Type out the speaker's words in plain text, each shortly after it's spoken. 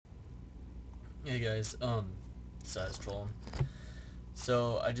Hey guys, it's IIzTrollin.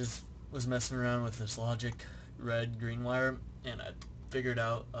 So I just was messing around with this logic red green wire, and I figured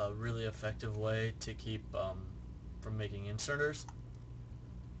out a really effective way to keep from making inserters.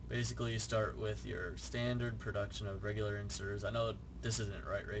 Basically, you start with your standard production of regular inserters. I know this isn't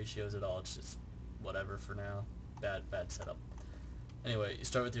right ratios at all. It's just whatever for now. Bad setup. Anyway, you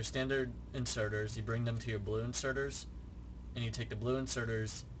start with your standard inserters. You bring them to your blue inserters, and you take the blue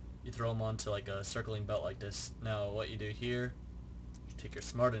inserters, you throw them onto like a circling belt like this. Now what you do here, you take your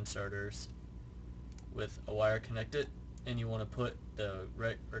smart inserters with a wire connected, and you want to put the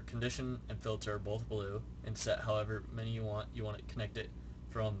condition and filter both blue and set however many you want. You want it connected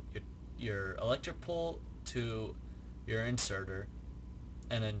from your electric pole to your inserter,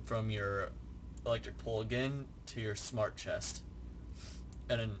 and then from your electric pole again to your smart chest.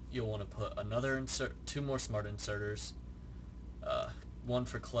 And then you'll want to put two more smart inserters. Uh, One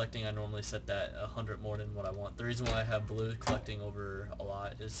for collecting. I normally set that 100 more than what I want. The reason why I have blue collecting over a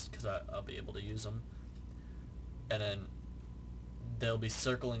lot is because I'll be able to use them. And then they'll be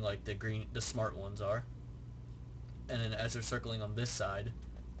circling like the smart ones are. And then as they're circling on this side,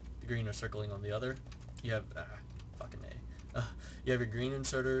 the green are circling on the other. You have fucking A. You have your green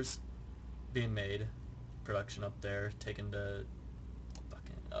inserters being made, production up there, taken to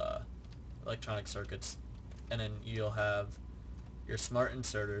fucking electronic circuits, and then you'll have your smart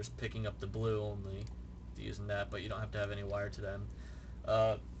inserters picking up the blue only, using that, but you don't have to have any wire to them.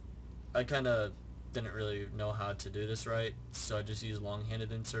 Uh, I kind of didn't really know how to do this right, so I just used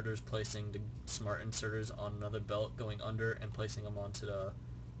long-handed inserters, placing the smart inserters on another belt, going under, and placing them onto the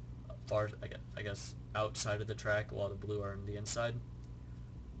far, I guess, outside of the track, while the blue are on the inside.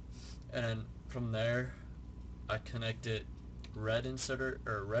 And then from there, I connected red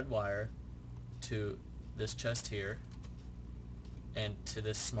wire to this chest here, and to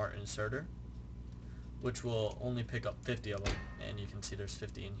this smart inserter, which will only pick up 50 of them, and you can see there's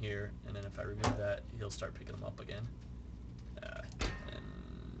 50 in here, and then if I remove that, he'll start picking them up again. And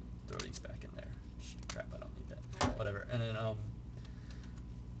throw these back in there. Crap, I don't need that. Whatever. And then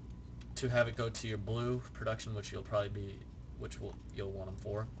to have it go to your blue production, you'll want them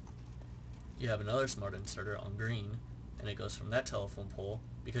for, you have another smart inserter on green, and it goes from that telephone pole,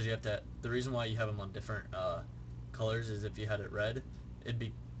 because you have to. The reason why you have them on different colors is if you had it red, it'd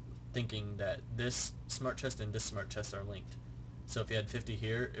be thinking that this smart chest and this smart chest are linked. So if you had 50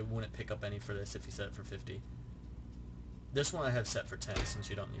 here, it wouldn't pick up any for this if you set it for 50. This one I have set for 10 since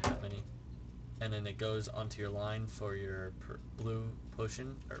you don't need that many. And then it goes onto your line for your blue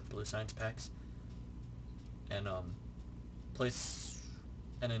potion or blue science packs. And place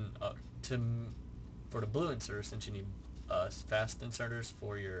and then for the blue inserter, since you need fast inserters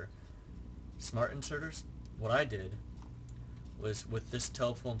for your smart inserters, what I did was with this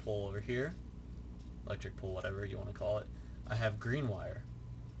telephone pole over here, electric pole, whatever you want to call it, I have green wire.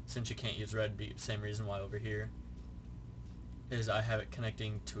 Since you can't use red, same reason why over here, is I have it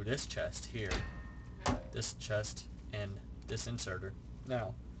connecting to this chest here, this chest, and this inserter.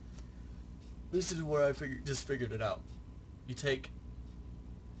 Now, this is where I just figured it out. You take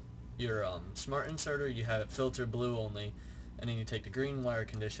your smart inserter, you have it filter blue only, and then you take the green wire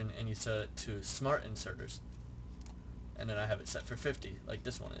condition and you set it to smart inserters. And then I have it set for 50, like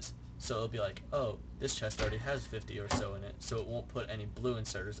this one is. So it'll be like, oh, this chest already has 50 or so in it, so it won't put any blue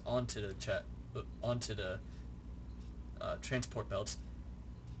inserters onto the transport belts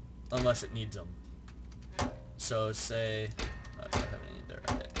unless it needs them. So say, I don't have any there.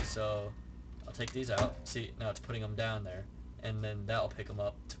 Okay. So I'll take these out. See, now it's putting them down there, and then that'll pick them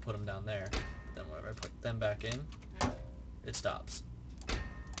up to put them down there. But then whenever I put them back in, it stops.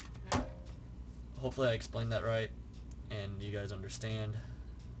 Hopefully I explained that right, and you guys understand.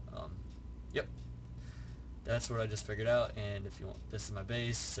 Yep, that's what I just figured out. And if you want, this is my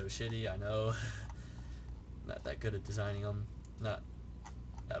base. So shitty, I know. Not that good at designing them. Not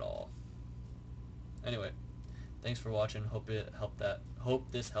at all. Anyway, thanks for watching. Hope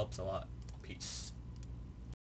this helps a lot. Peace.